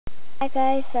Hi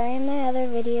guys, sorry my other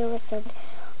video was so bad.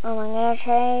 I'm gonna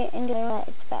try and do it,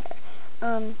 it's better.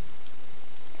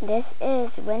 This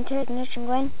is Winter Ignition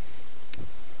Penguin.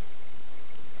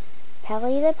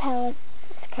 Pelly the Pellet.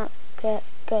 It's kind of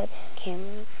good.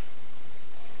 Kim.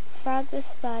 Frog the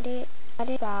Spotted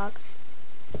Frog.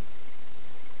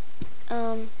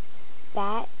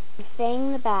 Bat.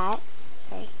 Fang the Bat.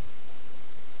 Sorry.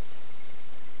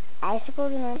 Icicle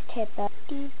the North Hippo.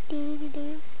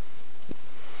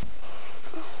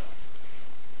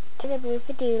 To the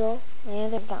Bloofadoodle. Yeah,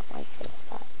 there's not like this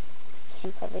spot.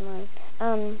 Can't put it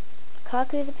on.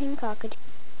 Cuckoo the Pink Cockatoo.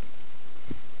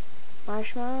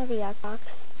 Marshmallow the Yuck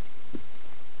Box.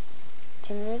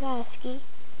 Timber the Husky.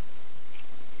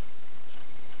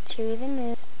 Chewy the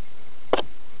Moose.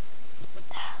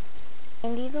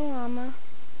 Andy the Llama.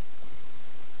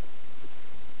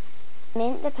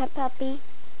 Mint the Pet Puppy.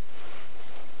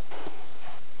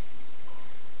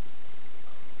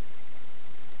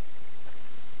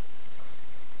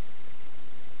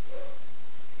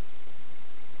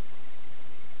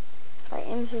 Sorry,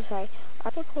 I'm so sorry.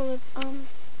 Arthur Polar,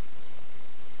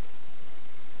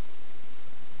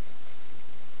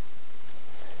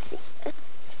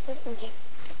 okay.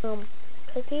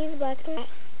 Cookie the Black Cat.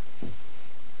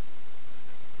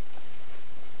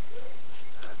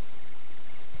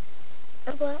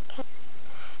 A Black Cat.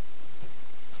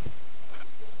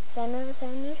 Simon the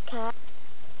Seven-Year Cat.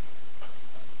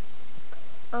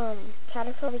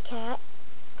 Caterpillar the Cat.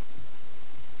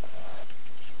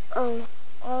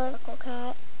 Oracle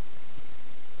Cat.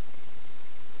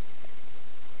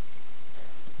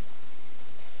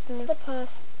 Sniff the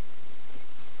Possum.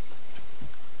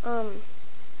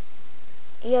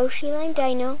 Yoshi Lime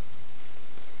Dino.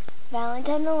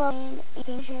 Valentine the Lion.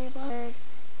 Eating Cherry Bird.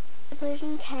 The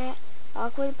Persian Cat.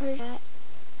 Awkward Persian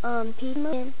Cat. Pete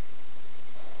Moon.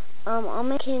 All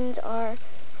my kins are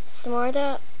S'more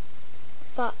the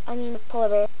Polar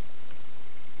Bear.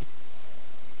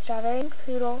 Strawberry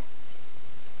Poodle.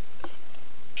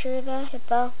 Sure the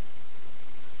Hippo.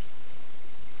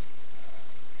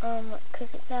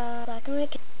 Cookie the Black and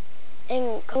White Cat.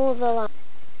 And Cole the Lion.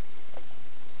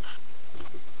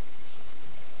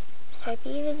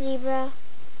 Stripey the Zebra.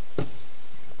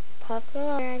 Puff the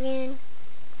Dragon.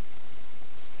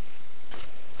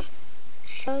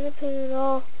 Show the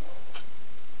Poodle.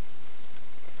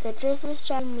 Citrus the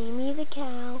Strap. Mimi the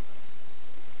Cow.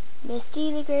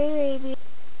 Misty the Gray Rabbit.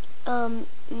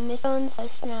 Miss Bones the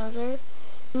Schnauzer.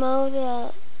 Mo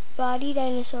the Body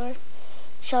Dinosaur.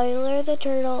 Cellular the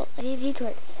Turtle. Daisy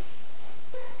Tortoise.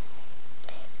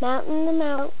 Mountain the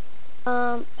Mouse.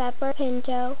 Pepper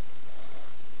Pinto.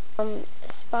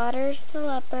 Spotters the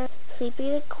Leopard. Sleepy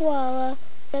the Koala.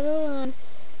 The Lion.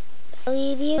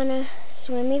 Silly the Iguana.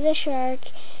 Swimmy the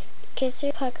Shark.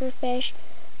 Kisser Puckerfish.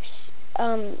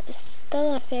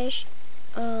 Skeletonfish.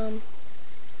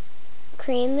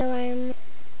 Cream the Worm.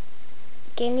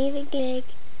 Guinea the Gig.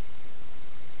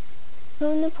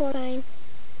 Coon the Porcupine.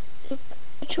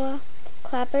 Chua.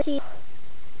 Clapper the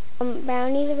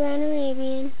Brownie the Brown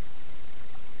Arabian.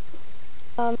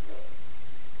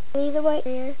 Billy the White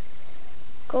Terrier.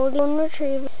 Goldie the Golden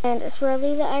Retriever. And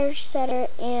Swirly the Irish Setter.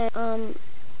 And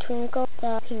Twinkle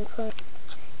the Pink Pony.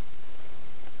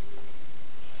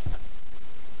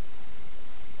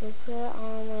 Those were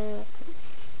all my.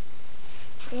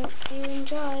 If you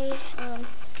enjoyed,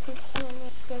 please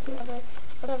subscribe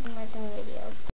to my video.